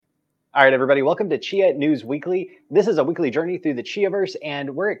All right, everybody, welcome to Chia News Weekly. This is a weekly journey through the Chiaverse,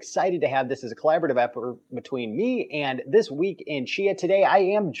 and we're excited to have this as a collaborative effort between me and This Week in Chia. Today, I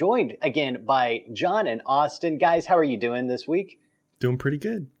am joined again by John and Austin. Guys, how are you doing this week? Doing pretty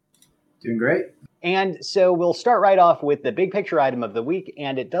good. Doing great. And so we'll start right off with the big picture item of the week,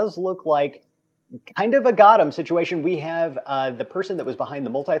 and it does look like kind of a Gotham situation. We have the person that was behind the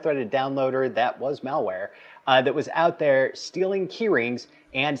multi-threaded downloader that was malware that was out there stealing keyrings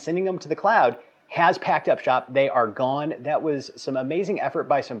and sending them to the cloud has packed up shop. They are gone. That was some amazing effort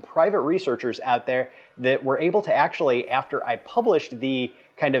by some private researchers out there that were able to actually, after I published the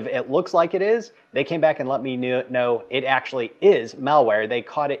kind of it looks like it is, they came back and let me know it actually is malware. They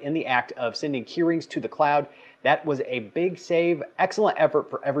caught it in the act of sending keyrings to the cloud. That was a big save. Excellent effort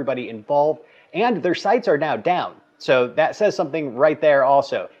for everybody involved. And their sites are now down. So that says something right there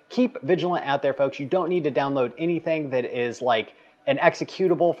also. Keep vigilant out there, folks. You don't need to download anything that is like an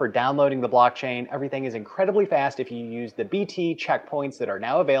executable for downloading the blockchain. Everything is incredibly fast if you use the BT checkpoints that are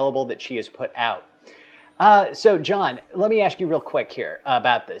now available that Chia has put out. So John, let me ask you real quick here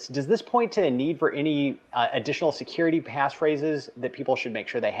about this. Does this point to a need for any additional security passphrases that people should make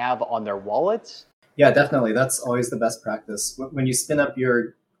sure they have on their wallets? Yeah, definitely. That's always the best practice. When you spin up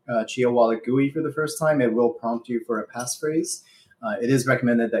your Chia wallet GUI for the first time, it will prompt you for a passphrase. It is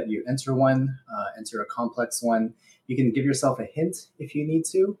recommended that you enter one, enter a complex one. You can give yourself a hint if you need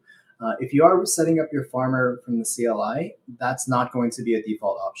to. If you are setting up your farmer from the CLI, that's not going to be a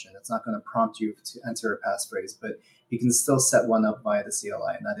default option. It's not going to prompt you to enter a passphrase, but you can still set one up via the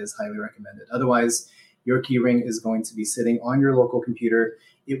CLI, and that is highly recommended. Otherwise, your keyring is going to be sitting on your local computer.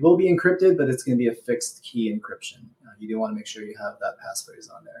 It will be encrypted, but it's going to be a fixed key encryption. You do want to make sure you have that passphrase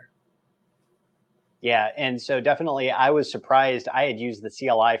on there. Yeah, and so definitely I was surprised. I had used the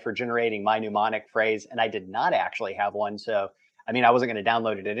CLI for generating my mnemonic phrase, and I did not actually have one. So, I mean, I wasn't going to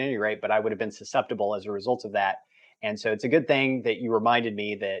download it at any rate, but I would have been susceptible as a result of that. And so it's a good thing that you reminded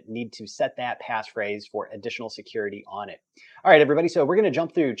me that need to set that passphrase for additional security on it. All right, everybody. So we're going to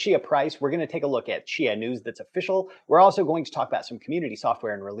jump through Chia price. We're going to take a look at Chia news that's official. We're also going to talk about some community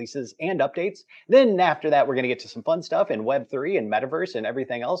software and releases and updates. Then after that, we're going to get to some fun stuff in Web3 and Metaverse and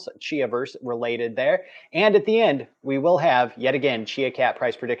everything else Chiaverse related there. And at the end, we will have yet again Chia Cat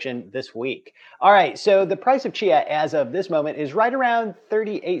price prediction this week. All right. So the price of Chia as of this moment is right around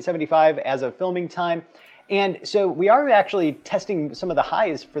 $38.75 as of filming time. And so we are actually testing some of the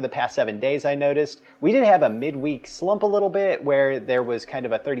highs for the past 7 days, I noticed. We did have a midweek slump a little bit where there was kind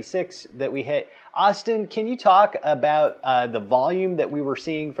of a 36 that we hit. Austin, can you talk about the volume that we were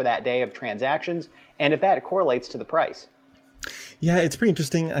seeing for that day of transactions and if that correlates to the price? Yeah, it's pretty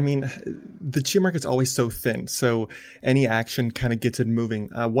interesting. I mean, the Chia market's always so thin, so any action kind of gets it moving.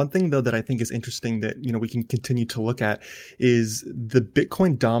 One thing, though, that I think is interesting that we can continue to look at is the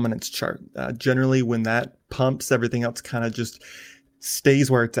Bitcoin dominance chart. Generally, when that pumps, everything else kind of just stays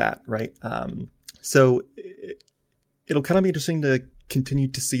where it's at, right? So it'll kind of be interesting to continue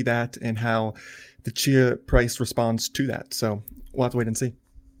to see that and how the Chia price responds to that. So we'll have to wait and see.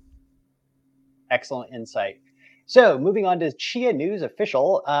 Excellent insight. So moving on to Chia News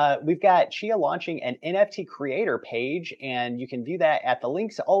Official, we've got Chia launching an NFT creator page, and you can view that at the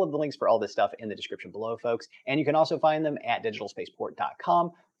links, all of the links for all this stuff in the description below, folks. And you can also find them at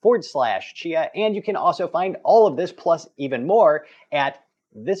digitalspaceport.com/Chia. And you can also find all of this plus even more at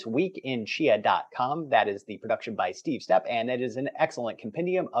thisweekinchia.com. That is the production by Steve Stepp, and it is an excellent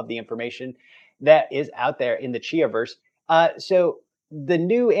compendium of the information that is out there in the Chiaverse. So the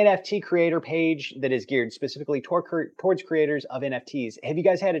new NFT creator page that is geared specifically towards creators of NFTs. Have you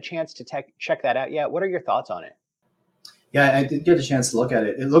guys had a chance to check that out yet? What are your thoughts on it? Yeah, I did get a chance to look at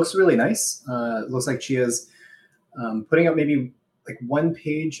it. It looks really nice. It looks like Chia's putting up maybe like one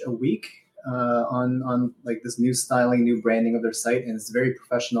page a week on like this new styling, new branding of their site, and it's very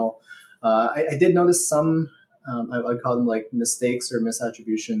professional. I did notice some, I'd call them like mistakes or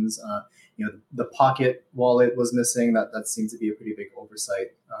misattributions. The Pocket wallet was missing. That seemed to be a pretty big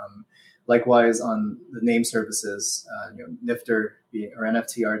oversight. Likewise, on the name services, Nifter or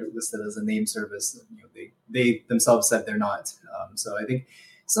NFT are listed as a name service. They themselves said they're not. So I think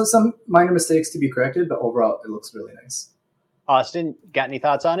some minor mistakes to be corrected, but overall it looks really nice. Austin, got any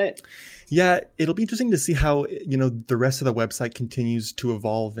thoughts on it? Yeah, it'll be interesting to see how the rest of the website continues to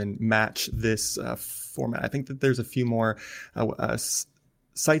evolve and match this format. I think that there's a few more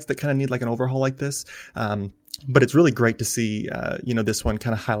sites that kind of need like an overhaul like this. But it's really great to see, this one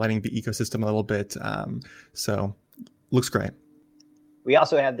kind of highlighting the ecosystem a little bit. So looks great. We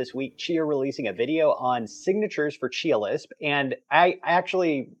also have this week Chia releasing a video on signatures for Chia Lisp. And I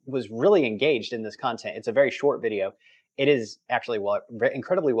actually was really engaged in this content. It's a very short video. It is actually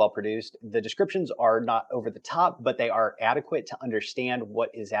incredibly well produced. The descriptions are not over the top, but they are adequate to understand what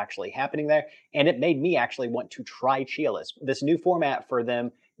is actually happening there. And it made me actually want to try Chialess. This new format for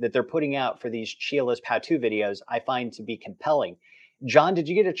them that they're putting out for these Chialess how-to videos, I find to be compelling. John, did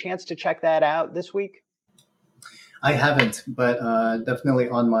you get a chance to check that out this week? I haven't, but definitely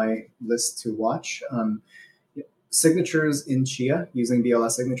on my list to watch. Signatures in Chia, using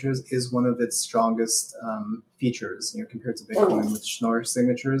BLS signatures, is one of its strongest features, compared to Bitcoin with Schnorr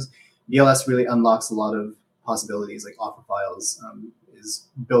signatures. BLS really unlocks a lot of possibilities, like offer files is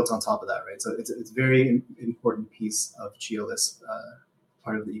built on top of that, right? So it's a very important piece of Chialess,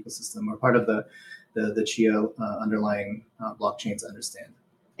 part of the ecosystem, or part of the Chia underlying blockchain to understand.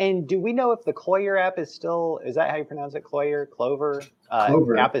 And do we know if the Cloyer app is that how you pronounce it? Clover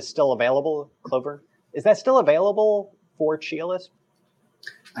app is still available? Clover? Is that still available for Chialess?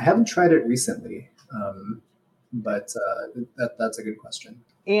 I haven't tried it recently, but that's a good question.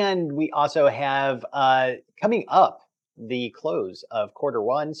 And we also have coming up the close of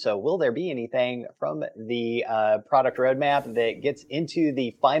Q1. So will there be anything from the product roadmap that gets into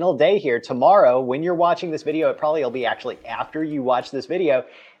the final day here tomorrow? When you're watching this video, it probably will be actually after you watch this video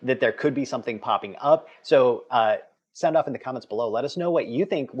that there could be something popping up. So sound off in the comments below. Let us know what you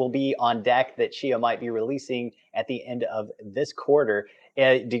think will be on deck that Chia might be releasing at the end of this quarter.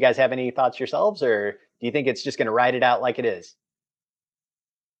 Do you guys have any thoughts yourselves, or do you think it's just going to ride it out like it is?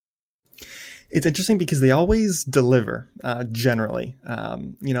 It's interesting because they always deliver, generally.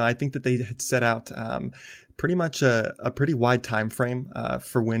 I think that they had set out pretty much a pretty wide time frame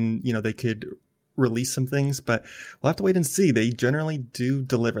for when, they could release some things, but we'll have to wait and see. They generally do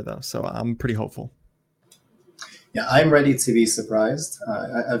deliver, though, so I'm pretty hopeful. Yeah, I'm ready to be surprised.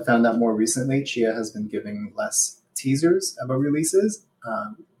 I've found that more recently, Chia has been giving less teasers about releases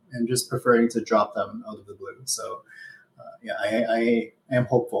and just preferring to drop them out of the blue. So, I am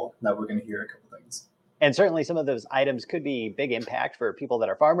hopeful that we're going to hear a couple things. And certainly some of those items could be big impact for people that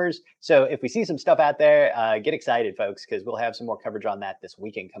are farmers. So if we see some stuff out there, get excited, folks, because we'll have some more coverage on that this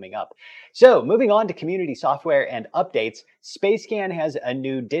weekend coming up. So moving on to community software and updates, Spacescan has a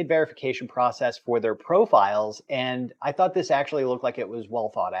new DID verification process for their profiles. And I thought this actually looked like it was well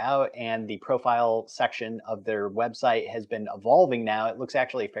thought out. And the profile section of their website has been evolving now. It looks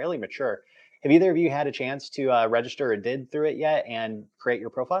actually fairly mature. Have either of you had a chance to register a DID through it yet and create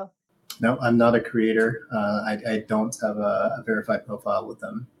your profile? No, I'm not a creator. I don't have a verified profile with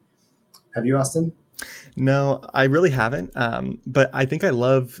them. Have you, Austin? No, I really haven't. But I think I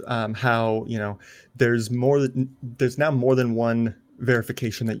love how, there's now more than one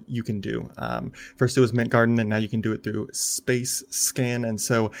verification that you can do. First it was Mint Garden, and now you can do it through Spacescan. And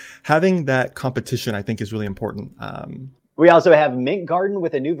so having that competition, I think, is really important. We also have Mint Garden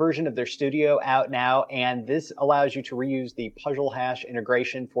with a new version of their studio out now, and this allows you to reuse the puzzle hash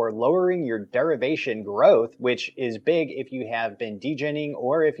integration for lowering your derivation growth, which is big if you have been degenning,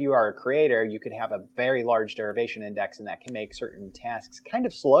 or if you are a creator, you could have a very large derivation index, and that can make certain tasks kind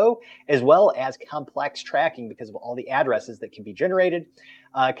of slow, as well as complex tracking because of all the addresses that can be generated.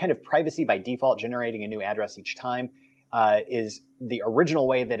 Kind of privacy by default, generating a new address each time is the original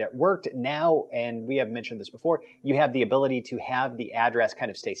way that it worked. Now, and we have mentioned this before, you have the ability to have the address kind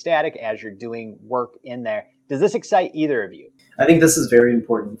of stay static as you're doing work in there. Does this excite either of you? I think this is very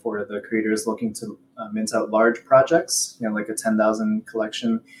important for the creators looking to mint out large projects, like a 10,000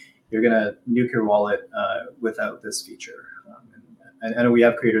 collection. You're going to nuke your wallet without this feature. And I know we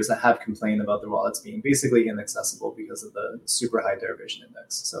have creators that have complained about their wallets being basically inaccessible because of the super high derivation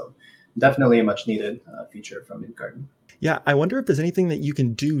index. So definitely a much needed feature from Mint Garden. Yeah, I wonder if there's anything that you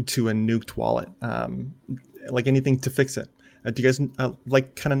can do to a nuked wallet, like anything to fix it. Do you guys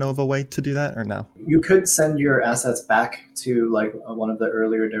kind of know of a way to do that, or no? You could send your assets back to one of the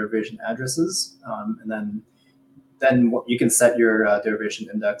earlier derivation addresses, and then you can set your derivation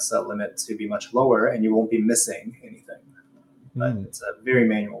index limit to be much lower, and you won't be missing anything. But it's a very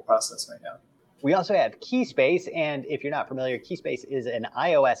manual process right now. We also have Keyspace, and if you're not familiar, Keyspace is an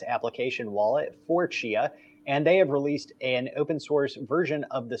iOS application wallet for Chia, and they have released an open source version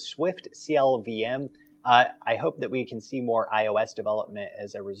of the Swift CLVM. I hope that we can see more iOS development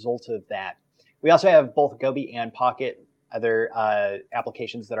as a result of that. We also have both Gobi and Pocket, other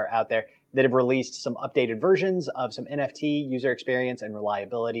applications that are out there that have released some updated versions of some NFT user experience and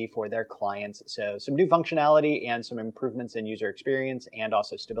reliability for their clients. So some new functionality and some improvements in user experience and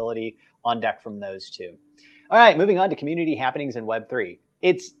also stability on deck from those two. All right, moving on to community happenings in Web3.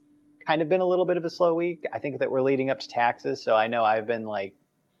 It's kind of been a little bit of a slow week. I think that we're leading up to taxes. So I know I've been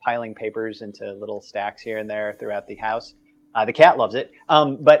piling papers into little stacks here and there throughout the house. The cat loves it.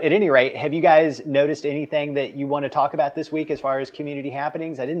 But at any rate, have you guys noticed anything that you want to talk about this week as far as community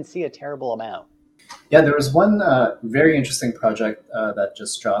happenings? I didn't see a terrible amount. Yeah, there was one very interesting project that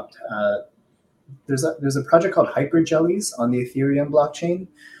just dropped. There's a project called Hyperjellies on the Ethereum blockchain,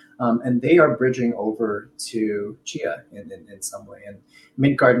 and they are bridging over to Chia in some way. And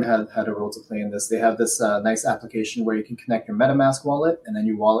Mint Garden had a role to play in this. They have this nice application where you can connect your MetaMask wallet, and then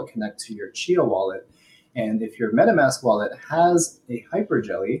your wallet connect to your Chia wallet. And if your MetaMask wallet has a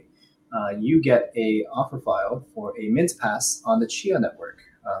Hyperjelly, you get a offer file for a Mint Pass on the Chia network.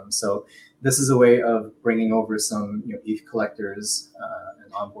 So this is a way of bringing over some ETH collectors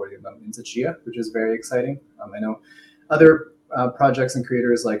and onboarding them into Chia, which is very exciting. I know other projects and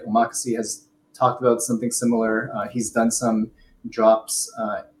creators like Omakase has talked about something similar. He's done some drops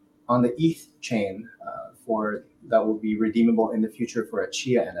on the ETH chain for that will be redeemable in the future for a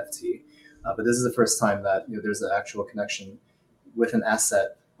Chia NFT. But this is the first time that there's an actual connection with an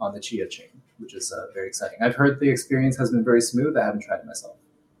asset on the Chia chain, which is very exciting. I've heard the experience has been very smooth. I haven't tried it myself.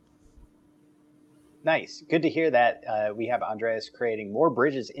 Nice. Good to hear that we have Andreas creating more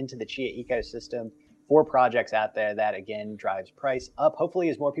bridges into the Chia ecosystem for projects out there. That, again, drives price up, hopefully,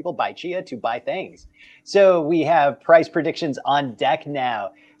 as more people buy Chia to buy things. So we have price predictions on deck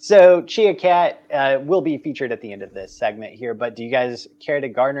now. So Chia Cat will be featured at the end of this segment here, but do you guys care to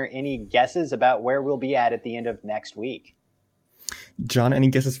garner any guesses about where we'll be at the end of next week? John, any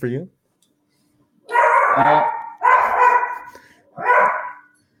guesses for you?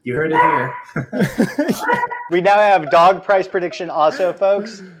 You heard it here. We now have dog price prediction also,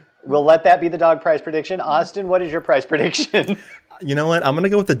 folks. We'll let that be the dog price prediction. Austin, what is your price prediction? You know what? I'm going to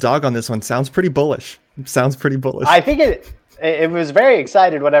go with the dog on this one. Sounds pretty bullish. I think it was very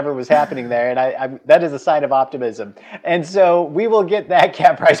excited whatever was happening there, and I that is a sign of optimism. And so we will get that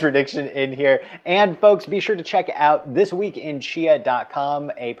cat price prediction in here. And folks, be sure to check out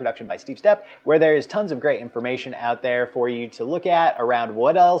thisweekinchia.com, a production by Steve Stepp, where there is tons of great information out there for you to look at around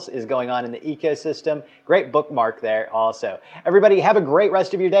what else is going on in the ecosystem. Great bookmark there also. Everybody have a great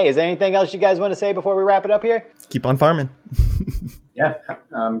rest of your day. Is there anything else you guys want to say before we wrap it up here? Keep on farming. Yeah,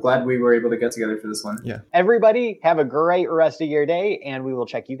 I'm glad we were able to get together for this one. Yeah. Everybody have a great rest of your day, and we will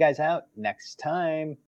check you guys out next time.